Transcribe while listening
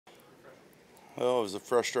Well, it was a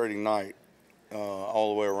frustrating night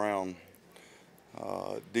all the way around.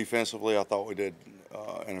 Defensively, I thought we did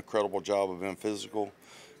an incredible job of being physical,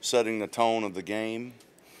 setting the tone of the game.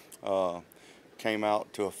 Came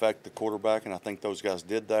out to affect the quarterback, and I think those guys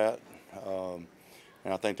did that. And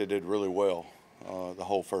I think they did really well the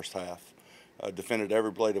whole first half. Defended every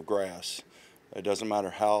blade of grass. It doesn't matter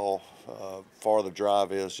how far the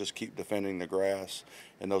drive is, just keep defending the grass,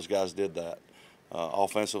 and those guys did that.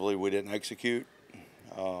 Offensively, we didn't execute.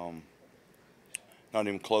 Not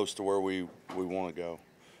even close to where we want to go.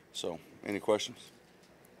 So, any questions?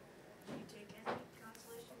 Do you take any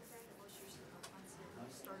consolation with that most of your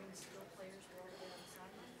offensive starting skill players were already on the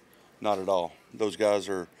sideline? Not at all. Those guys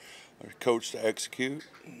are coached to execute.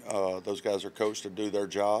 Those guys are coached to do their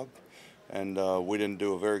job. And we didn't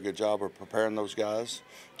do a very good job of preparing those guys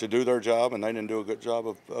to do their job, and they didn't do a good job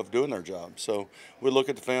of doing their job. So we look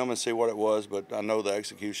at the film and see what it was, but I know the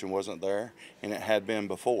execution wasn't there, and it had been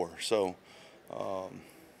before. So,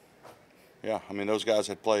 yeah, I mean, those guys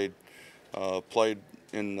had played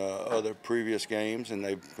in other previous games, and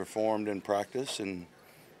they performed in practice, and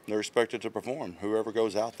they're expected to perform. Whoever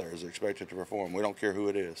goes out there is expected to perform. We don't care who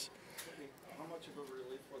it is. How much of a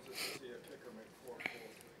relief was it to see a kicker make 4 goals?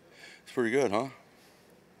 It's pretty good, huh?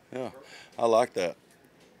 Yeah, I like that.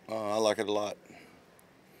 I like it a lot.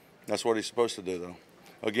 That's what he's supposed to do, though.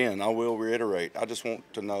 Again, I will reiterate, I just want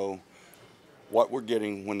to know what we're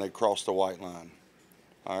getting when they cross the white line.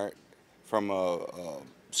 All right? From a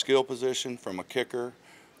skill position, from a kicker,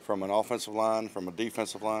 from an offensive line, from a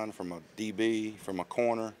defensive line, from a DB, from a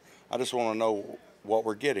corner. I just want to know what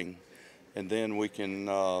we're getting, and then we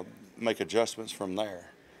can make adjustments from there.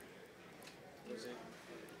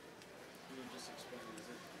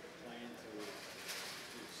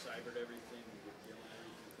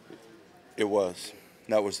 It was.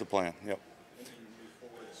 That was the plan. Yep.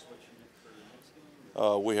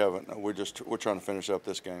 We haven't. We're trying to finish up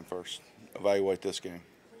this game first. Evaluate this game.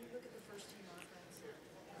 When you look at the first team offense, it's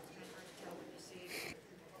kind of hard to tell when you see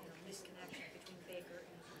misconnection between Baker and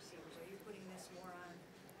his receivers. Are you putting this more on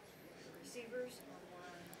the receivers or more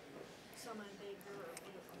on some on Baker or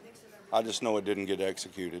a mix of everything? I just know it didn't get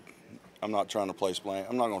executed. I'm not trying to place blame.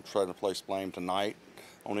 I'm not going to try to place blame tonight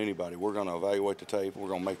on anybody. We're going to evaluate the tape. We're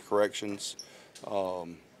going to make corrections.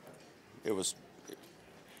 It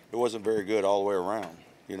wasn't very good all the way around,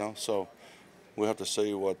 So we'll have to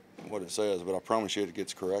see what it says. But I promise you, it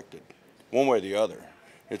gets corrected, one way or the other.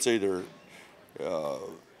 It's either,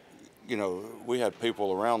 we had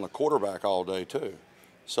people around the quarterback all day too,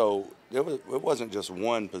 so it wasn't just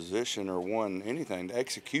one position or one anything. The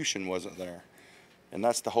execution wasn't there, and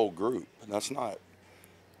that's the whole group. That's not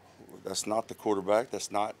the quarterback.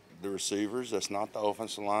 That's not the receivers. That's not the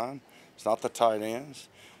offensive line. It's not the tight ends.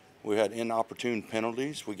 We had inopportune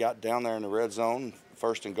penalties. We got down there in the red zone,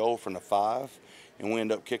 1st and goal from the 5, and we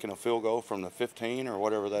end up kicking a field goal from the 15 or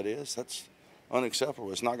whatever that is. That's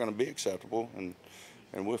unacceptable. It's not going to be acceptable, and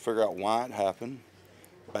we'll figure out why it happened.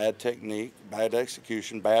 Bad technique, bad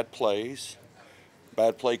execution, bad plays,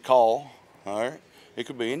 bad play call. All right? It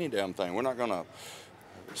could be any damn thing. We're not going to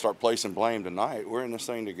start placing blame tonight. We're in this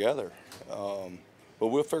thing together. But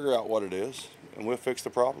we'll figure out what it is, and we'll fix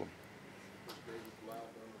the problem.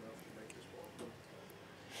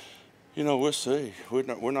 We'll see. We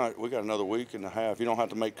got another week and a half. You don't have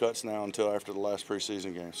to make cuts now until after the last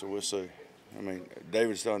preseason game, so we'll see. I mean,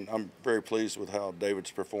 David's done. I'm very pleased with how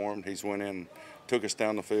David's performed. He's went in, took us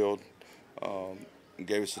down the field, and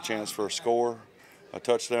gave us a chance for a score, a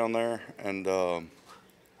touchdown there, and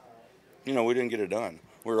we didn't get it done.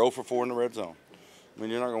 We were 0 for 4 in the red zone. I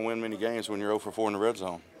mean, you're not going to win many games when you're 0 for 4 in the red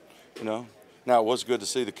zone. Now it was good to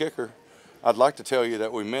see the kicker. I'd like to tell you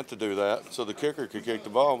that we meant to do that so the kicker could kick the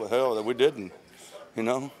ball, but hell, that we didn't,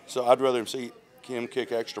 So I'd rather see him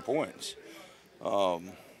kick extra points. We were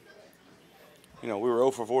 0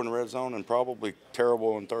 for 4 in the red zone and probably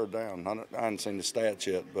terrible on 3rd down. I haven't seen the stats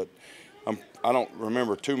yet, but I don't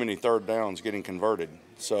remember too many 3rd downs getting converted.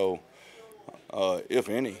 So, if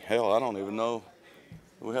any, hell, I don't even know.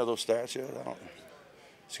 Do we have those stats yet?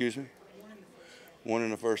 Excuse me? 1 in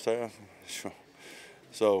the first half?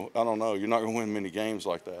 So, I don't know. You're not going to win many games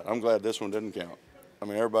like that. I'm glad this one didn't count. I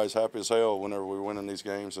mean, everybody's happy as hell whenever we're winning these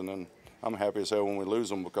games, and then I'm happy as hell when we lose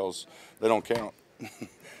them because they don't count.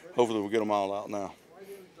 Hopefully we'll get them all out now. Why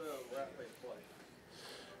didn't Ratliff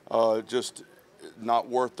play? Just not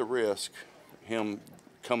worth the risk. Him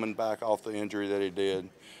coming back off the injury that he did,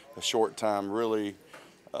 a short time, really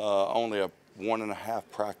only 1.5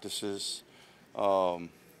 practices.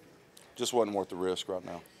 Just wasn't worth the risk right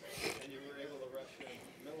now. And you were able to rush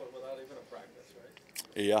Miller without even a practice, right?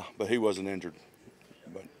 Yeah, but he wasn't injured.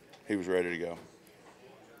 But he was ready to go.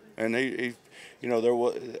 And he you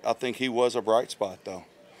know, I think he was a bright spot though.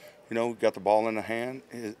 You know, got the ball in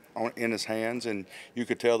in his hands, and you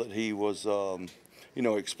could tell that he was, you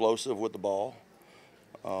know, explosive with the ball.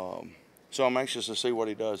 So I'm anxious to see what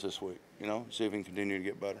he does this week. You know, see if he can continue to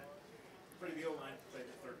get better. Freddie, the O-line played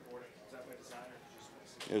the third quarter. Is that by design or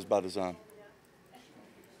just It was by design.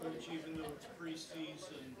 Coach, even though it's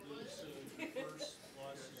preseason, does your first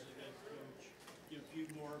loss as a head coach give you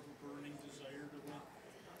more of a burning desire to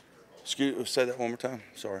win? Say that one more time.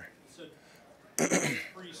 Sorry. Said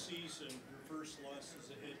preseason, your first loss as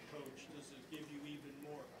a head coach, does it give you even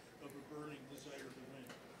more of a burning desire to win?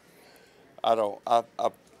 I don't. I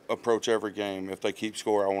approach every game. If they keep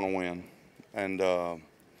score, I want to win, and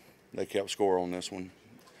they kept score on this one.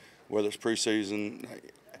 Whether it's preseason,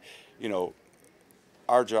 you know,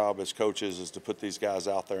 our job as coaches is to put these guys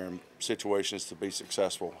out there in situations to be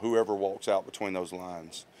successful. Whoever walks out between those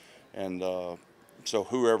lines, and so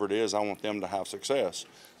whoever it is, I want them to have success.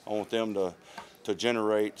 I want them to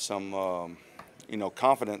generate some, you know,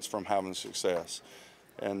 confidence from having success.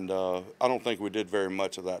 And I don't think we did very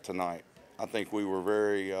much of that tonight. I think we were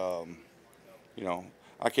very, you know,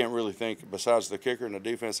 I can't really think, besides the kicker and the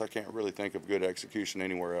defense, I can't really think of good execution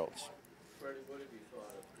anywhere else. Freddie, what have you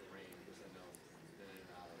thought of Kareem? Because I know he's been in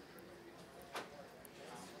and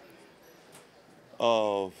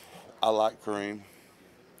out of I like Kareem.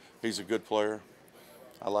 He's a good player.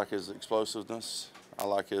 I like his explosiveness. I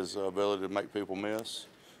like his ability to make people miss.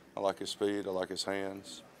 I like his speed. I like his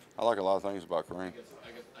hands. I like a lot of things about Kareem. I guess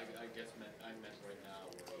I meant right now.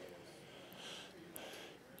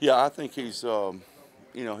 Yeah, I think he's,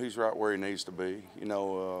 you know, he's right where he needs to be. You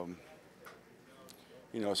know,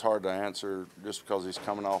 it's hard to answer just because he's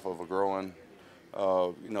coming off of a growing.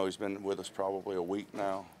 You know, he's been with us probably a week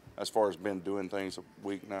now. As far as been doing things, a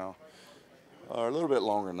week now. A little bit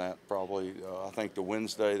longer than that, probably. I think the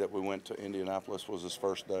Wednesday that we went to Indianapolis was his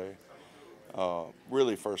first day.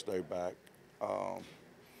 Really first day back.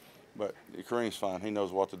 But Kareem's fine. He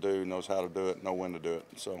knows what to do, knows how to do it, know when to do it.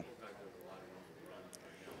 So,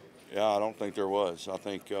 yeah, I don't think there was. I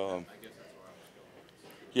think,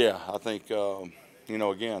 yeah, I think, you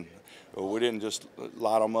know, again, we didn't just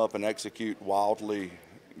light them up and execute wildly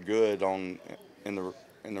good in the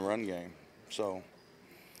run game. So,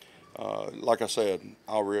 like I said,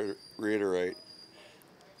 I'll reiterate,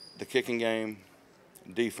 the kicking game,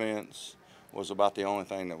 defense was about the only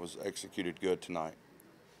thing that was executed good tonight.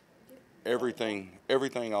 Everything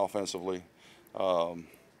offensively,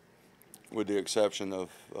 with the exception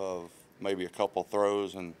of maybe a couple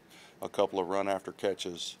throws and a couple of run after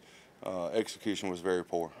catches, execution was very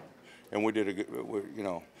poor. And we did you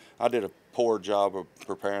know, I did a poor job of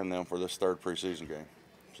preparing them for this third preseason game.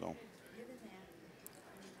 So. Given that,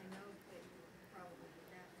 I know that you probably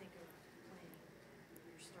would not think of playing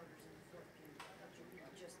your starters in the fourth game, but you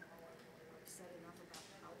just said enough about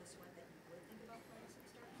how this went that you would think about playing some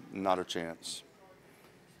starters? Not a chance.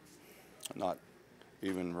 Not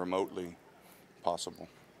even remotely possible.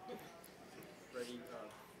 Freddie, we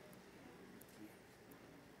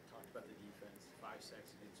talked about the defense, 5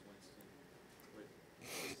 sacks against Winston. But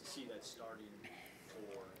to see that starting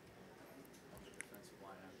for the defensive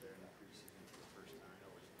line out there in the preseason for the first time, I know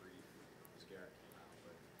it was brief as Garrett came out,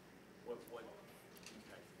 but what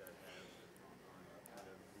impact did that have on kind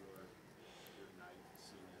of your night,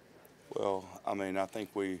 seeing that? Well, I mean, I think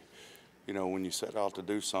you know, when you set out to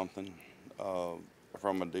do something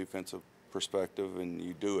from a defensive perspective and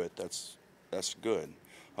you do it, that's good.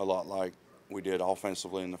 A lot like we did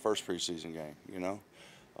offensively in the first preseason game, you know.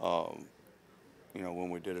 You know, when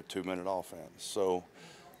we did a 2-minute offense. So,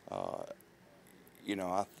 you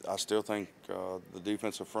know, I still think the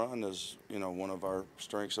defensive front is, you know, one of our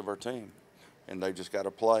strengths of our team. And they just got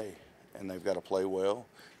to play. And they've got to play well.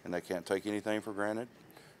 And they can't take anything for granted.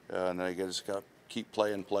 And they just got to keep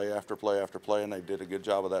playing play after play after play. And they did a good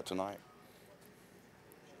job of that tonight.